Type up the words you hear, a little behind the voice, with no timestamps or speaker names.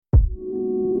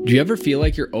Do you ever feel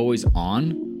like you're always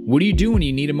on? What do you do when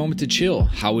you need a moment to chill?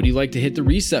 How would you like to hit the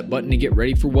reset button to get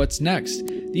ready for what's next?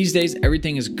 These days,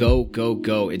 everything is go, go,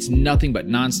 go. It's nothing but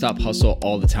nonstop hustle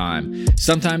all the time.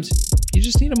 Sometimes you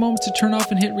just need a moment to turn off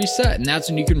and hit reset, and that's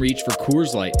when you can reach for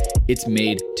Coors Light. It's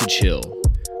made to chill.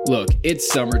 Look, it's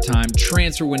summertime,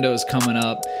 transfer window is coming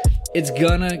up. It's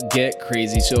gonna get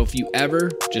crazy, so if you ever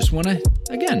just wanna,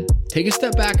 again, take a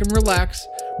step back and relax,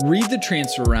 read the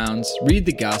transfer rounds, read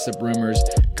the gossip rumors,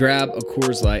 grab a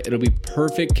Coors Light. It'll be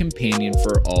perfect companion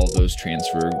for all those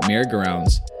transfer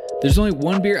merry-go-rounds. There's only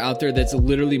one beer out there that's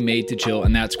literally made to chill,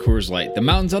 and that's Coors Light. The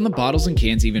mountains on the bottles and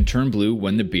cans even turn blue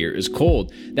when the beer is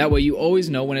cold. That way you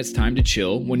always know when it's time to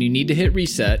chill. When you need to hit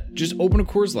reset, just open a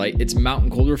Coors Light. It's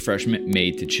mountain cold refreshment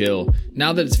made to chill.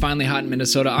 Now that it's finally hot in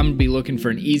Minnesota, I'm going to be looking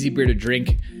for an easy beer to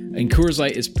drink, and Coors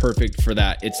Light is perfect for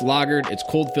that. It's lagered, it's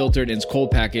cold filtered, and it's cold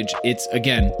packaged. It's,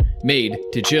 again, made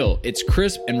to chill. It's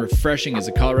crisp and refreshing as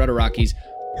the Colorado Rockies.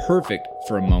 Perfect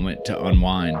for a moment to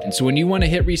unwind. And so when you want to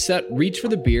hit reset, reach for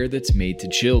the beer that's made to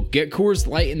chill. Get Coors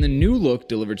Light in the new look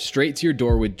delivered straight to your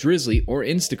door with Drizzly or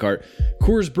Instacart.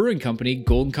 Coors Brewing Company,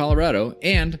 Golden, Colorado.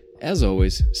 And, as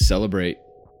always, celebrate.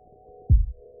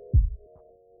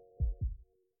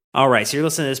 All right, so you're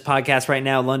listening to this podcast right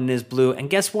now, London is Blue. And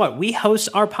guess what? We host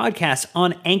our podcast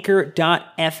on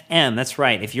Anchor.fm. That's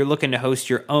right. If you're looking to host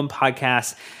your own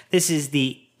podcast, this is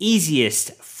the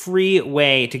easiest free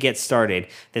way to get started.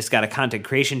 This got a content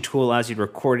creation tool, allows you to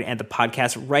record and the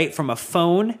podcast right from a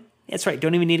phone. That's right,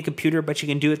 don't even need a computer, but you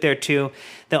can do it there too.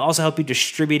 They'll also help you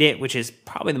distribute it, which is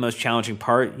probably the most challenging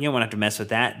part. You don't want to have to mess with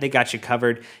that. They got you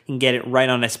covered. You can get it right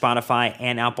on a Spotify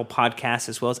and Apple Podcasts,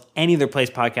 as well as any other place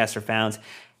podcasts are found.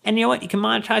 And you know what? You can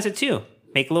monetize it too.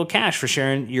 Make a little cash for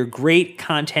sharing your great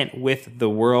content with the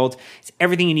world. It's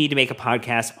everything you need to make a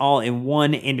podcast all in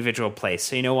one individual place.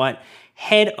 So you know what?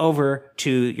 Head over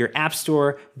to your app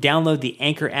store, download the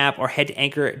Anchor app, or head to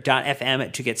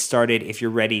anchor.fm to get started if you're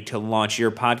ready to launch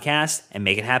your podcast and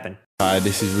make it happen. Hi,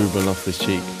 this is Ruben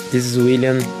Loftus-Cheek. This is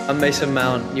William. I'm Mason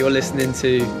Mount. You're listening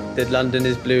to the London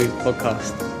is Blue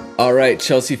podcast. All right,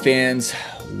 Chelsea fans,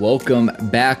 welcome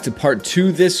back to part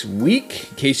 2 this week.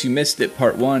 In case you missed it,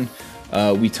 part 1,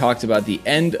 we talked about the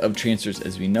end of transfers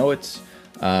as we know it.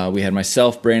 We had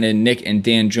myself, Brandon, Nick, and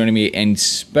Dan joining me, and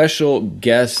special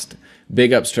guest.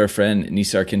 Big ups to our friend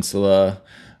Nisar Kinsella.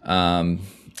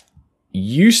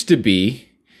 Used to be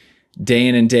day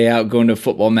in and day out going to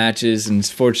football matches, and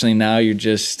fortunately now you're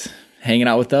just hanging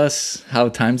out with us. How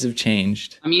times have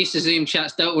changed. I'm used to Zoom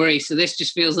chats, don't worry. So this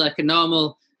just feels like a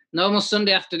normal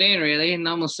Sunday afternoon, really,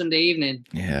 normal Sunday evening.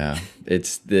 Yeah,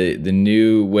 it's the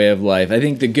new way of life. I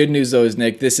think the good news, though, is,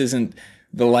 Nick, this isn't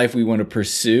the life we want to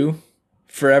pursue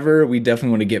forever. We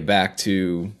definitely want to get back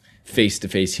to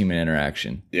face-to-face human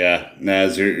interaction. Yeah,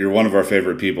 Naz, you're one of our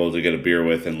favorite people to get a beer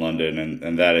with in London,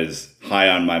 and that is high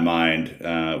on my mind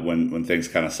when things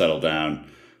kind of settle down.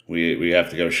 We have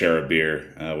to go share a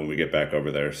beer when we get back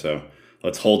over there. So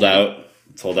let's hold out.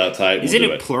 Let's hold out tight. Isn't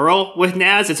it plural with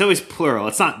Naz? It's always plural.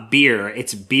 It's not beer.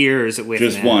 It's beers with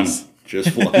just Naz.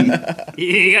 Just one.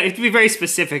 You have to be very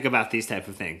specific about these type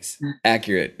of things.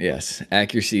 Accurate, yes.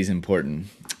 Accuracy is important.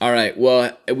 All right,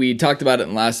 well, we talked about it in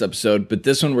the last episode, but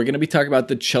this one we're going to be talking about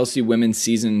the Chelsea women's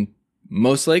season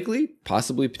most likely,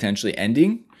 possibly, potentially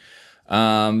ending.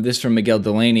 This from Miguel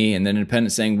Delaney and then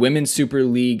Independent saying, Women's Super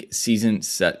League season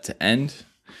set to end.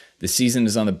 The season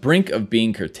is on the brink of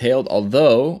being curtailed,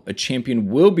 although a champion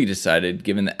will be decided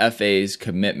given the FA's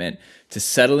commitment to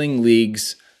settling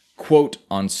leagues, quote,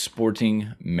 on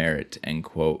sporting merit, end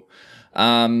quote.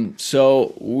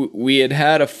 So we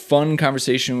had a fun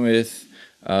conversation with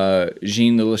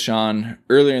Jean Lilleshon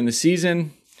earlier in the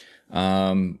season.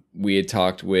 We had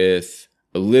talked with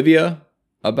Olivia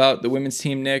about the women's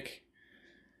team, Nick.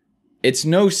 It's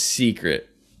no secret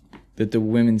that the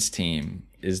women's team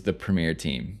is the premier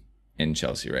team in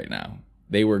Chelsea right now.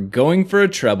 They were going for a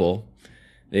treble.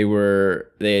 They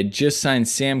had just signed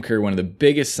Sam Kerr, one of the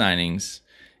biggest signings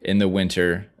in the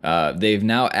winter. They've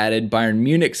now added Bayern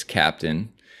Munich's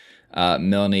captain,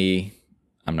 Melanie,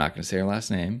 I'm not going to say her last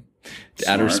name,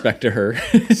 out of respect to her.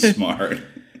 Smart.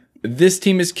 This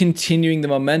team is continuing the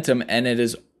momentum, and it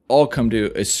has all come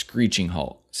to a screeching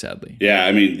halt, sadly. Yeah,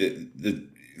 I mean,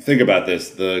 think about this.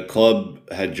 The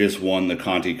club had just won the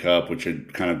Conti Cup, which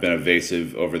had kind of been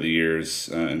evasive over the years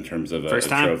in terms of a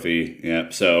trophy. Yeah,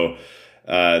 so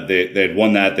they had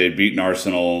won that. They had beaten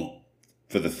Arsenal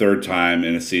for the third time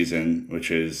in a season,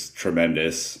 which is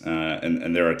tremendous.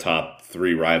 And they're a top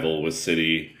 3 rival with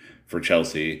City for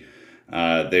Chelsea.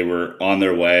 They were on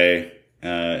their way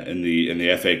in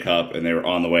the FA Cup, and they were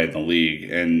on the way in the league.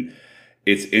 And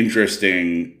it's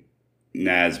interesting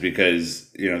Naz, because,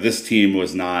 this team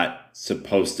was not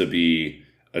supposed to be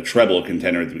a treble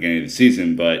contender at the beginning of the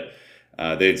season, but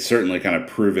they'd certainly kind of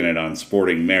proven it on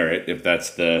sporting merit, if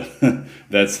that's the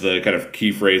that's the kind of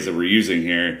key phrase that we're using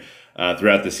here.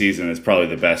 Throughout the season, it's probably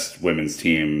the best women's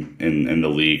team in the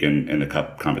league and in the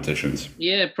cup competitions.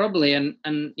 Yeah, probably. And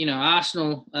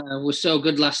Arsenal was so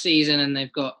good last season, and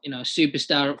they've got, a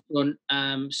superstar up front.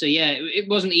 So yeah, it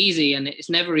wasn't easy, and it's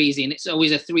never easy, and it's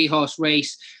always a 3-horse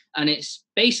race, and it's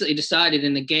basically decided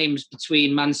in the games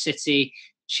between Man City,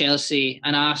 Chelsea,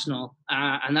 and Arsenal,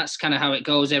 and that's kind of how it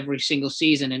goes every single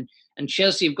season. And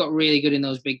Chelsea have got really good in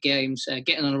those big games,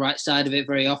 getting on the right side of it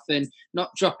very often,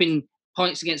 not dropping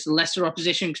points against the lesser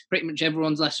opposition, because pretty much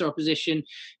everyone's lesser opposition.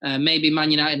 Maybe Man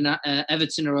United and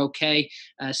Everton are okay.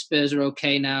 Spurs are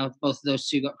okay now. Both of those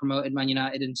two got promoted, Man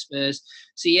United and Spurs.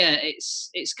 So yeah,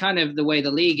 it's kind of the way the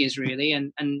league is, really.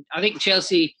 And I think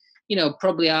Chelsea,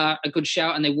 probably are a good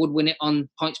shout, and they would win it on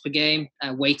points per game,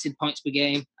 weighted points per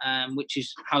game, which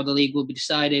is how the league will be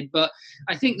decided. But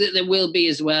I think that there will be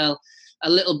as well a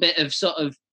little bit of sort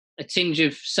of a tinge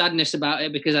of sadness about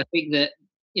it, because I think that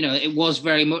it was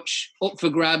very much up for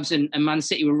grabs, and Man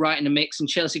City were right in the mix, and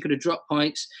Chelsea could have dropped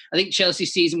points. I think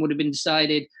Chelsea's season would have been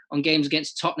decided on games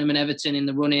against Tottenham and Everton in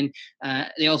the run-in.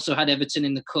 They also had Everton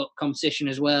in the cup competition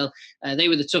as well. They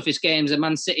were the toughest games, and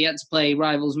Man City had to play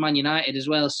rivals Man United as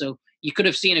well. So you could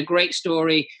have seen a great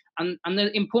story. And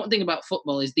the important thing about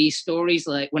football is these stories,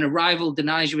 like when a rival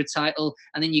denies you a title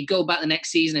and then you go back the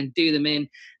next season and do them in.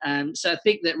 So I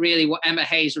think that really what Emma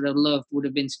Hayes would have loved would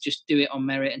have been to just do it on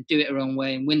merit and do it her own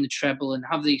way and win the treble and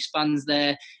have these fans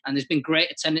there. And there's been great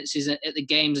attendances at the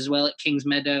games as well at Kings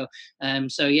Meadow.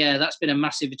 So yeah, that's been a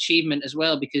massive achievement as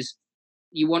well, because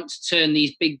you want to turn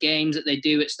these big games that they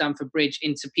do at Stamford Bridge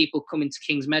into people coming to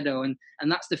Kings Meadow. And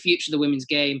that's the future of the women's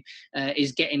game,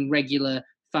 is getting regular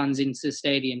fans into the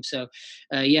stadium. So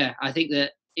yeah, I think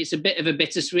that it's a bit of a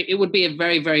bittersweet, it would be a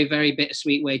very, very, very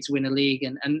bittersweet way to win a league,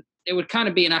 and it would kind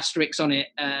of be an asterisk on it.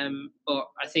 But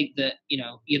I think that,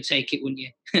 you'd take it, wouldn't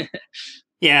you?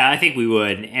 Yeah, I think we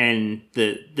would. And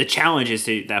the challenges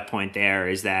to that point there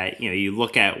is that, you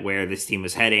look at where this team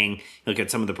was heading, look at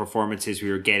some of the performances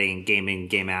we were getting game in,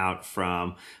 game out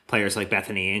from players like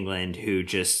Bethany England, who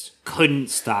just couldn't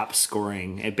stop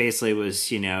scoring. It basically was,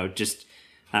 just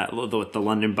with the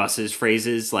London buses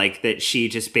phrases, like that she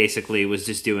just basically was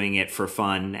just doing it for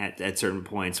fun at certain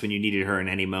points. When you needed her in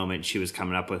any moment, she was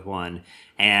coming up with one.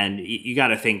 And you got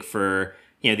to think for,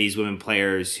 these women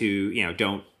players who,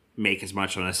 don't make as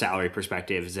much on a salary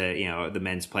perspective as the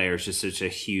men's players, just such a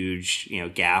huge,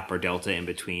 gap or delta in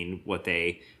between what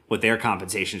their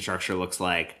compensation structure looks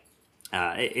like.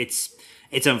 It's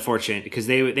unfortunate, because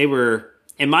they were,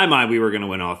 in my mind, we were going to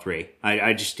win all three.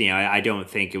 I just, I don't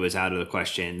think it was out of the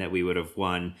question that we would have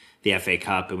won the FA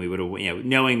Cup, and we would have,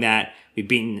 knowing that we'd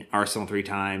beaten Arsenal 3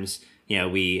 times,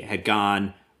 we had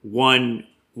gone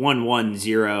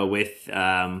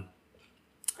 1-1-0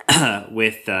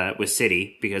 with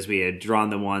City, because we had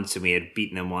drawn them once and we had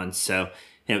beaten them once. So,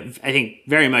 I think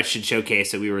very much should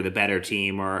showcase that we were the better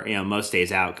team, or, most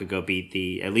days out could go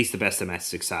beat at least the best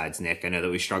domestic sides, Nick. I know that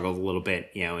we struggled a little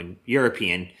bit, in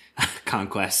European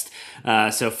conquest.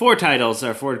 So 4 titles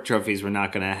or 4 trophies were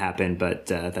not going to happen, but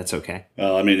that's okay.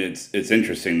 Well, I mean, it's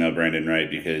interesting though, Brandon, right?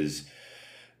 Because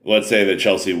let's say that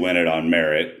Chelsea win it on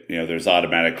merit. There's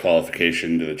automatic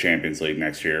qualification to the Champions League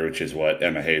next year, which is what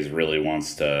Emma Hayes really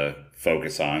wants to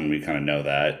focus on. We kind of know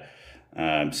that.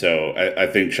 So I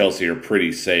think Chelsea are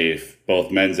pretty safe,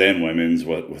 both men's and women's,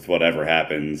 with whatever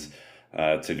happens,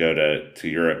 to go to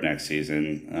Europe next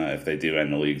season, if they do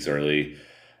end the leagues early.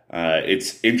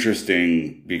 It's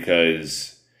interesting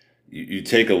because you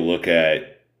take a look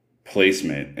at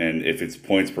placement, and if it's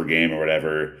points per game or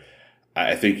whatever,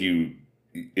 I think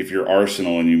if you're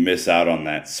Arsenal and you miss out on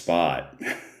that spot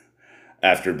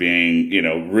after being,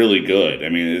 really good, I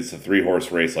mean, it's a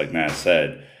 3-horse race, like Matt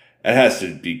said. It has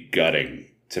to be gutting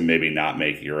to maybe not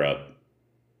make Europe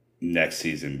next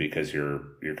season, because you're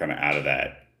kind of out of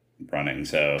that running.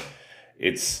 So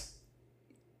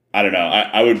I don't know.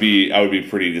 I would be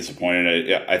pretty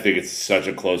disappointed. I think it's such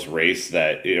a close race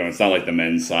that, it's not like the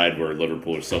men's side where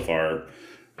Liverpool is so far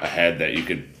ahead that you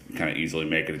could kind of easily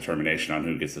make a determination on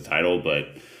who gets the title. But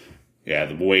yeah,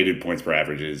 the weighted points per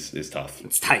average is tough.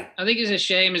 It's tight. I think it's a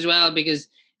shame as well, because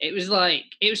it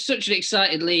was such an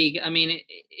excited league. I mean,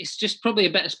 it's just probably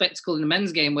a better spectacle than the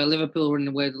men's game, where Liverpool were in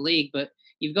the way of the league. But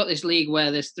you've got this league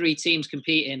where there's 3 teams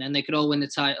competing and they could all win the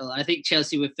title. I think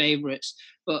Chelsea were favourites,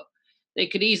 but they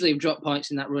could easily have dropped points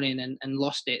in that run-in and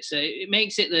lost it. So it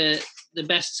makes it the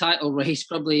best title race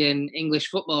probably in English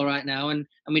football right now, and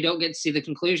we don't get to see the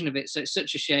conclusion of it. So it's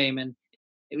such a shame. And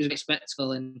it was a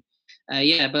spectacle. And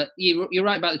but you're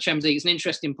right about the Champions League. It's an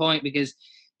interesting point because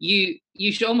you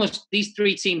should almost, these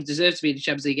three teams deserve to be in the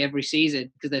Champions League every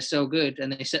season because they're so good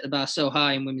and they set the bar so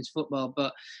high in women's football.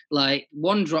 But like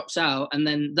one drops out and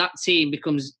then that team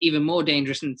becomes even more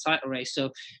dangerous in the title race.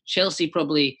 So Chelsea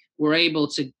probably were able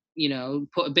to,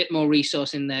 put a bit more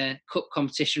resource in their cup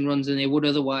competition runs than they would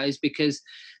otherwise because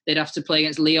they'd have to play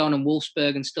against Lyon and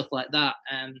Wolfsburg and stuff like that.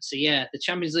 The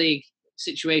Champions League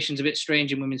situation's a bit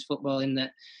strange in women's football in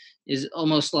that is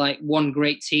almost like one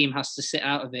great team has to sit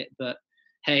out of it. But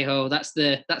hey ho, that's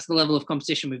the level of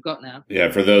competition we've got now. Yeah,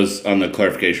 for those on the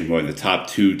clarification point, the top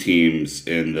two teams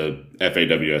in the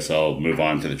FAWSL move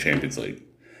on to the Champions League.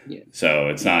 Yeah. So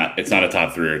it's not a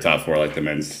top three or top four like the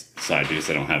men's side because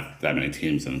they don't have that many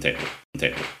teams on the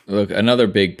table. Look, another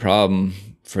big problem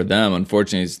for them,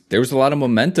 unfortunately, is there was a lot of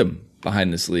momentum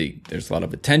behind this league. There's a lot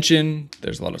of attention.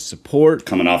 There's a lot of support.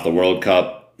 Coming off the World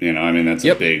Cup, that's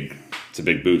a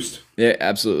big boost. Yeah,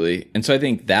 absolutely. And so I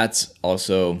think that's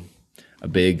also a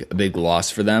big loss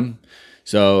for them.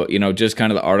 So, just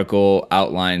kind of the article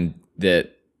outlined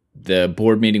that the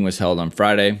board meeting was held on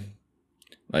Friday.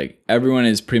 Like everyone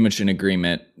is pretty much in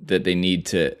agreement that they need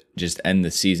to just end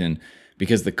the season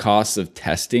because the costs of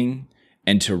testing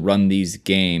and to run these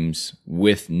games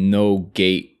with no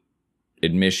gate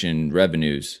admission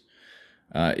revenues,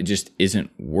 it just isn't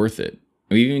worth it.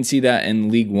 We even see that in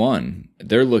League One.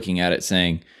 They're looking at it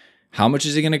saying, how much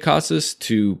is it going to cost us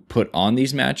to put on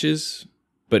these matches,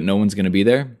 but no one's going to be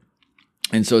there?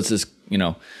 And so it's this,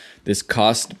 this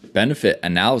cost benefit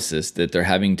analysis that they're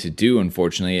having to do,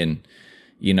 unfortunately. And,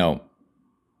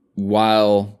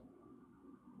 while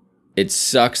it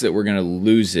sucks that we're going to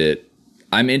lose it,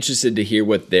 I'm interested to hear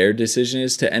what their decision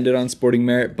is to end it on sporting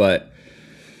merit. But,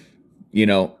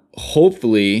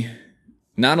 hopefully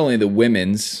not only the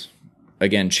women's,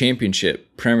 again,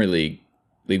 championship, Premier League,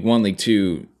 League One, League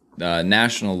Two,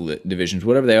 national divisions,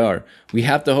 whatever they are, we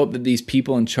have to hope that these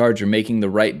people in charge are making the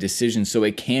right decisions so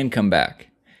it can come back.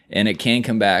 And it can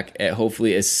come back at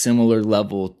hopefully a similar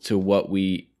level to what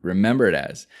we remember it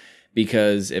as.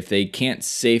 Because if they can't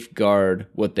safeguard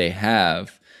what they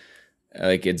have,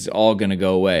 like it's all going to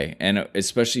go away. And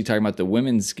especially talking about the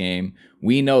women's game,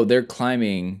 we know they're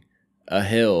climbing a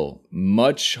hill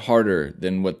much harder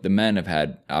than what the men have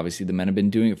had. Obviously, the men have been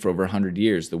doing it for over 100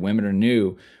 years. The women are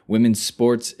new. Women's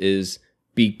sports is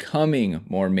becoming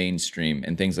more mainstream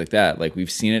and things like that. Like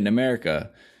we've seen it in America.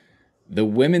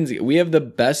 We have the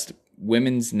best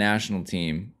women's national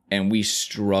team, and we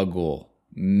struggle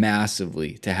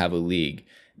massively to have a league.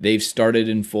 They've started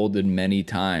and folded many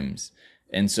times.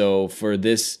 And so for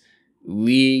this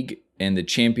league and the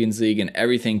Champions League and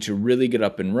everything to really get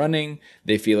up and running,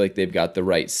 they feel like they've got the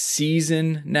right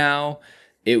season now.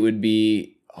 It would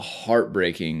be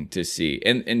heartbreaking to see.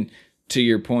 And to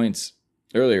your points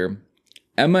earlier,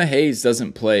 Emma Hayes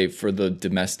doesn't play for the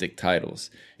domestic titles.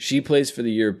 She plays for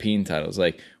the European titles.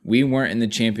 Like, we weren't in the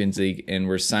Champions League and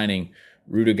we're signing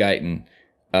Ruta Guyton,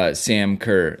 Sam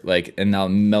Kerr, and now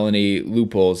Melanie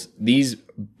Leupolz, these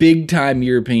big-time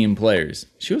European players.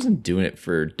 She wasn't doing it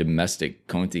for domestic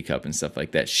Conti Cup and stuff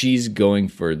like that. She's going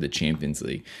for the Champions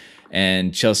League.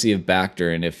 And Chelsea have backed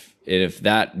her, and if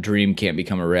that dream can't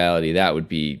become a reality, that would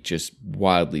be just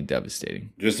wildly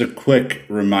devastating. Just a quick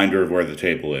reminder of where the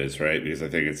table is, right? Because I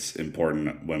think it's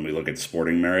important when we look at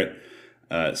sporting merit.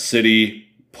 City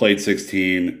played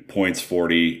 16, points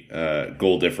 40,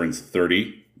 goal difference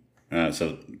 30.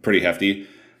 So pretty hefty.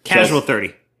 Casual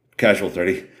 30.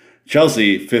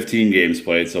 Chelsea, 15 games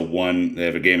played, so they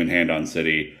have a game in hand on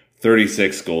City,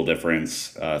 36 goal difference,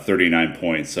 39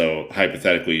 points. So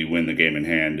hypothetically, you win the game in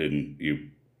hand and you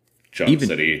jump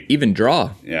City. Even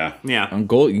draw. Yeah. On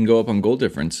goal, you can go up on goal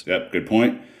difference. Yep, good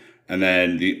point. And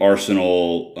then the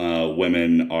Arsenal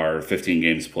women are 15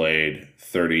 games played,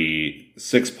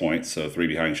 36 points, so 3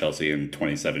 behind Chelsea and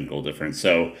 27 goal difference.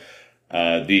 So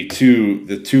the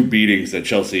two beatings that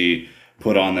Chelsea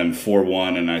put on them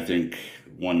 4-1 and I think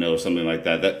 1-0, something like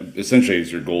that. That essentially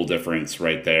is your goal difference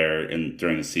right there. And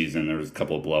during the season, there was a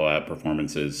couple of blowout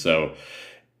performances. So,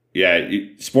 yeah,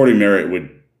 sporting merit would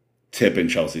tip in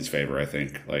Chelsea's favor, I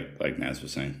think, like Naz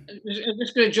was saying. I'm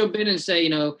just going to jump in and say,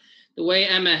 the way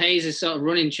Emma Hayes is sort of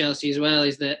running Chelsea as well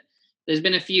is that there's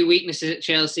been a few weaknesses at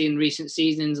Chelsea in recent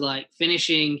seasons, like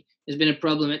finishing has been a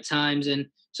problem at times, and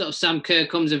sort of Sam Kerr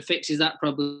comes and fixes that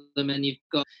problem, and you've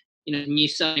got new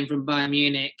signing from Bayern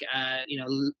Munich,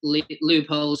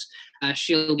 Loopholes.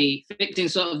 She'll be fixing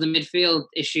sort of the midfield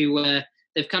issue where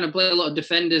they've kind of played a lot of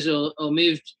defenders or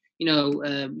moved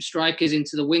strikers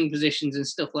into the wing positions and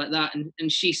stuff like that,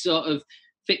 and she sort of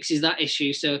fixes that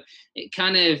issue. So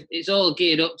it's all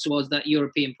geared up towards that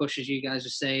European push, as you guys were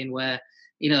saying, where,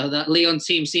 that Lyon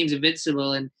team seems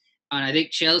invincible, and I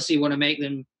think Chelsea want to make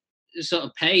them sort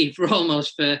of pay for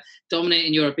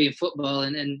dominating European football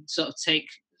and sort of take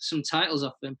some titles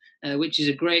off them, which is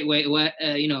a great way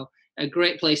to, a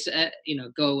great place to,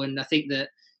 go. And I think that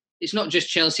it's not just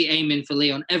Chelsea aiming for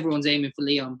Lyon. Everyone's aiming for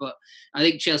Lyon, but I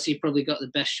think Chelsea probably got the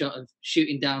best shot of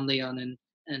shooting down Lyon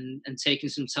and taking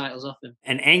some titles off him.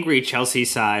 An angry Chelsea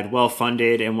side,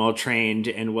 well-funded and well-trained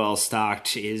and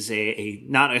well-stocked, is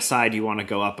not a side you want to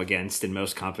go up against in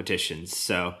most competitions.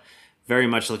 So very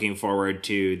much looking forward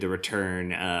to the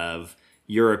return of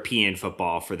European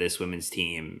football for this women's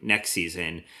team next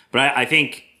season. But I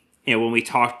think, when we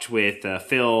talked with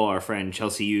Phil, our friend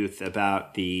Chelsea Youth,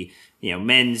 about the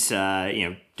men's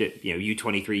U23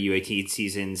 U18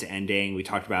 seasons ending, we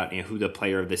talked about who the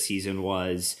player of the season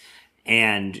was,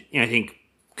 and I think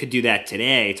could do that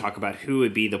today. Talk about who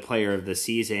would be the player of the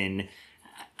season.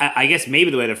 I guess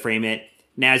maybe the way to frame it,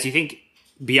 Naz, you think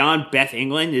beyond Beth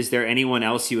England, is there anyone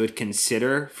else you would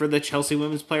consider for the Chelsea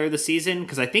Women's Player of the Season?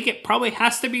 Because I think it probably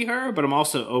has to be her, but I'm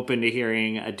also open to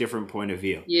hearing a different point of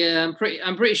view. Yeah,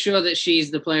 I'm pretty sure that she's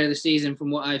the Player of the Season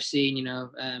from what I've seen.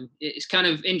 It's kind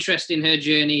of interesting, her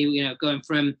journey. Going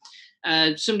from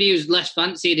somebody who's less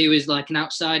fancied, who is like an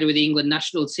outsider with the England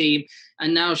national team,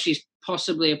 and now she's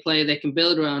possibly a player they can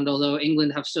build around. Although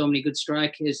England have so many good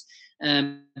strikers.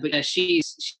 But yeah,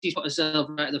 she's put herself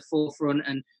right at the forefront,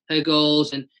 and her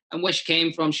goals and where she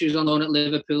came from. She was on loan at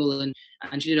Liverpool and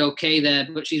she did okay there,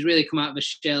 but she's really come out of a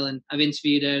shell, and I've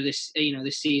interviewed her this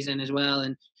season as well,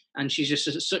 and she's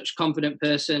just such a confident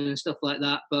person and stuff like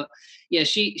that. But yeah,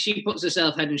 she puts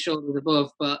herself head and shoulders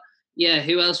above. But yeah,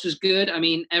 who else was good? I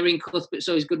mean, Erin Cuthbert's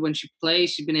always good when she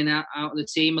plays. She's been in and out of the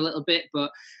team a little bit,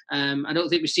 but I don't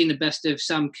think we've seen the best of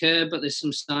Sam Kerr, but there's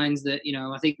some signs that,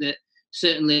 I think that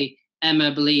certainly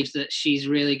Emma believes that she's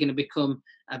really going to become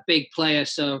a big player.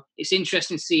 So it's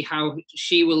interesting to see how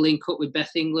she will link up with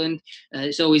Beth England.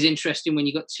 It's always interesting when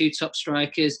you've got two top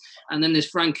strikers. And then there's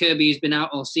Fran Kirby, who's been out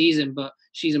all season, but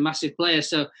she's a massive player.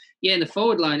 So yeah, in the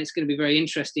forward line, it's going to be very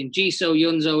interesting. Ji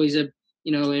So-yun's always an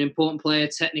important player,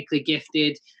 technically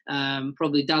gifted,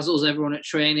 probably dazzles everyone at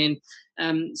training.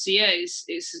 So yeah,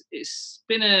 it's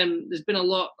been there's been a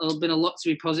lot to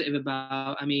be positive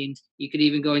about. I mean, you could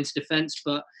even go into defence,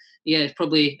 but yeah, it's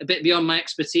probably a bit beyond my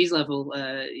expertise level,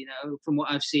 from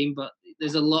what I've seen. But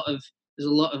there's a lot of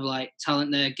like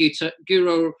talent there.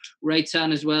 Guro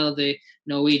Reitan as well, the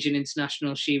Norwegian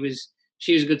international. She was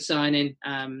a good signing.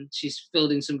 She's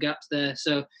filled in some gaps there.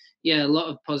 So yeah, a lot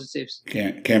of positives.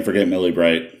 Can't forget Millie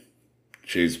Bright.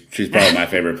 She's probably my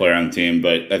favorite player on the team.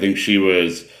 But I think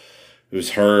it was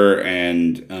her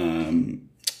and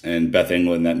Beth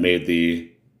England that made the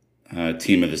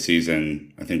team of the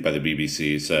season, I think, by the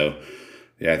BBC. So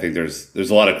yeah, I think there's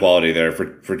a lot of quality there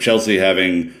for Chelsea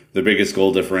having the biggest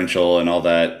goal differential and all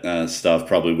that stuff,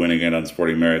 probably winning it on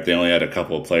sporting merit. They only had a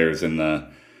couple of players in the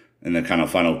kind of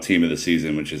final team of the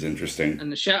season, which is interesting.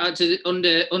 And a shout out to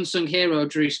the unsung hero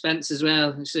Drew Spence as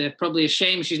well. It's probably a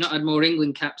shame she's not had more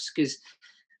England caps, because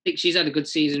I think she's had a good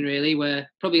season really, where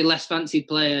probably a less fancied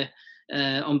player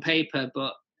on paper,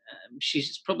 but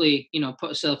she's probably, put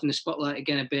herself in the spotlight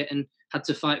again a bit and had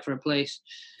to fight for a place.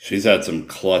 She's had some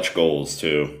clutch goals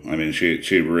too. I mean,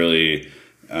 she really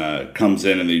comes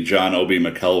in the John Obi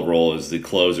Mikel role as the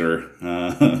closer.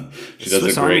 She does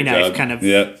Swiss a great Army knife job. kind of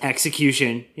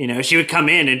execution. She would come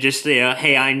in and just say,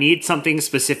 hey, I need something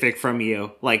specific from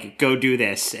you. Like, go do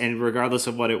this. And regardless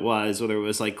of what it was, whether it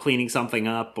was like cleaning something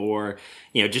up or,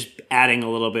 just adding a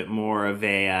little bit more of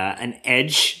an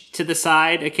edge to the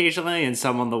side occasionally and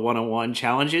some on the one-on-one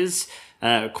challenges,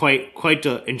 quite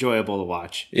enjoyable to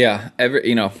watch. Yeah.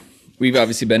 We've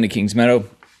obviously been to Kings Meadow.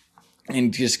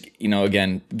 And just,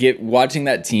 again, watching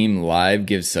that team live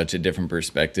gives such a different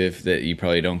perspective that you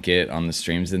probably don't get on the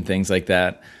streams and things like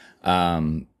that.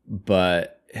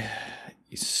 But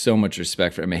so much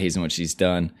respect for Emma Hayes and what she's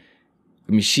done.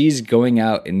 I mean, she's going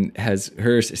out and her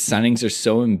signings are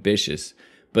so ambitious.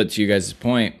 But to you guys'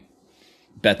 point,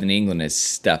 Bethany England has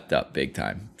stepped up big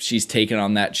time. She's taken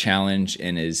on that challenge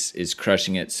and is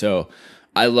crushing it. So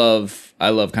I love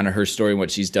kind of her story and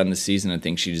what she's done this season. I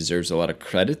think she deserves a lot of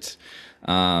credit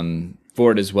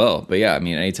for it as well. But yeah, I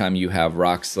mean, anytime you have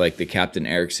rocks like the Captain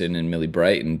Eriksson and Millie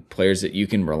Bright and players that you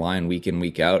can rely on week in,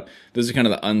 week out, those are kind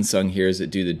of the unsung heroes that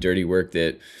do the dirty work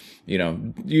that,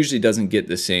 usually doesn't get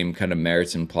the same kind of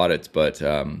merits and plaudits, but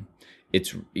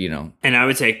it's, And I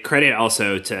would say credit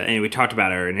also to, and we talked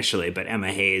about her initially, but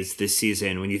Emma Hayes this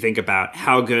season, when you think about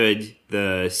how good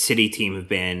the City team have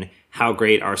been, how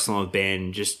great Arsenal have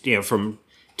been, just, from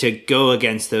to go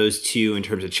against those two in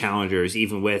terms of challengers,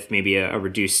 even with maybe a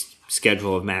reduced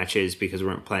schedule of matches because we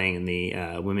weren't playing in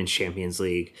the Women's Champions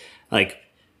League, like,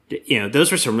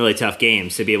 those were some really tough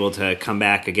games to be able to come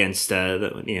back against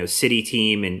the City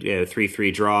team and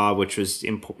 3-3 draw, which was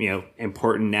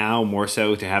important now more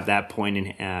so to have that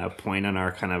point on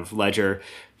our kind of ledger,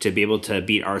 to be able to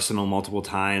beat Arsenal multiple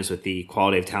times with the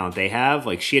quality of talent they have.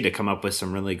 Like, she had to come up with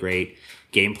some really great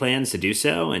game plans to do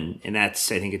so, and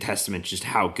that's, I think, a testament to just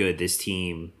how good this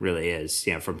team really is,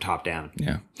 from top down.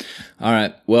 Yeah. All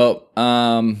right. Well,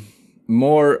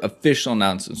 more official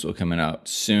announcements will coming out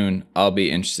soon. I'll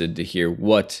be interested to hear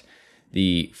what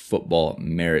the football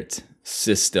merit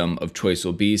system of choice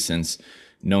will be, since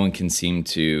no one can seem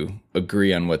to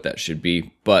agree on what that should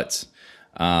be. But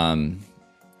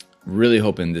really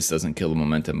hoping this doesn't kill the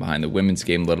momentum behind the women's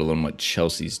game, let alone what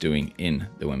Chelsea's doing in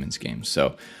the women's game.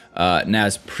 So,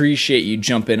 Naz, appreciate you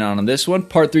jumping on this one.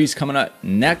 Part 3 is coming up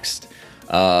next.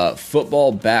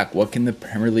 Football back. What can the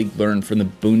Premier League learn from the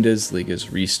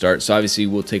Bundesliga's restart? So obviously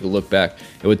we'll take a look back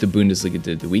at what the Bundesliga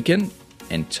did the weekend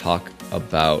and talk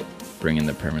about bringing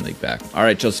the Premier League back. All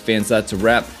right, Chelsea fans, that's a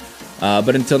wrap.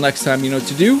 But until next time, you know what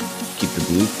to do. Keep the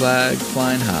blue flag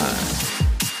flying high.